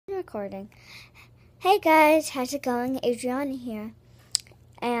recording. Hey guys, how's it going? Adriana here.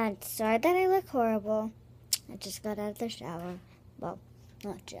 And sorry that I look horrible. I just got out of the shower. Well,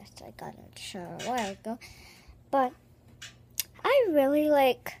 not just. I got out of the shower a while ago. But I really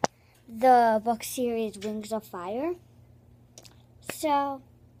like the book series Wings of Fire. So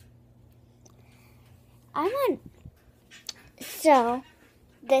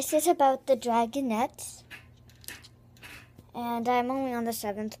this is about the Dragonets. And I'm only on the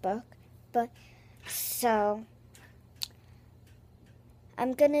 7th book. So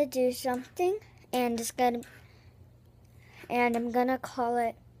I'm gonna do something, and I'm gonna call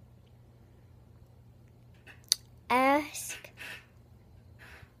it Ask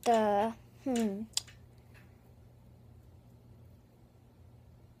the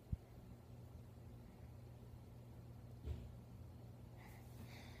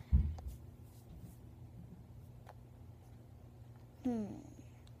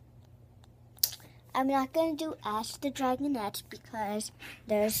I'm not going to do Ask the Dragonets because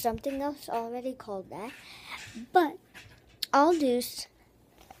there's something else already called that. But I'll do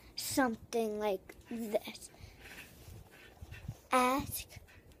something like this. Ask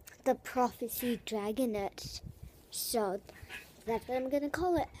the Prophecy Dragonets. So that's what I'm going to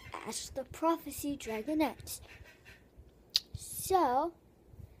call it. Ask the Prophecy Dragonets. So,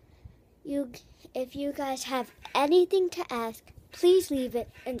 if you guys have anything to ask, please leave it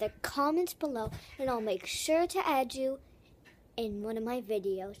in the comments below, and I'll make sure to add you in one of my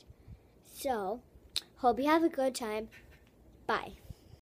videos. So, hope you have a good time. Bye.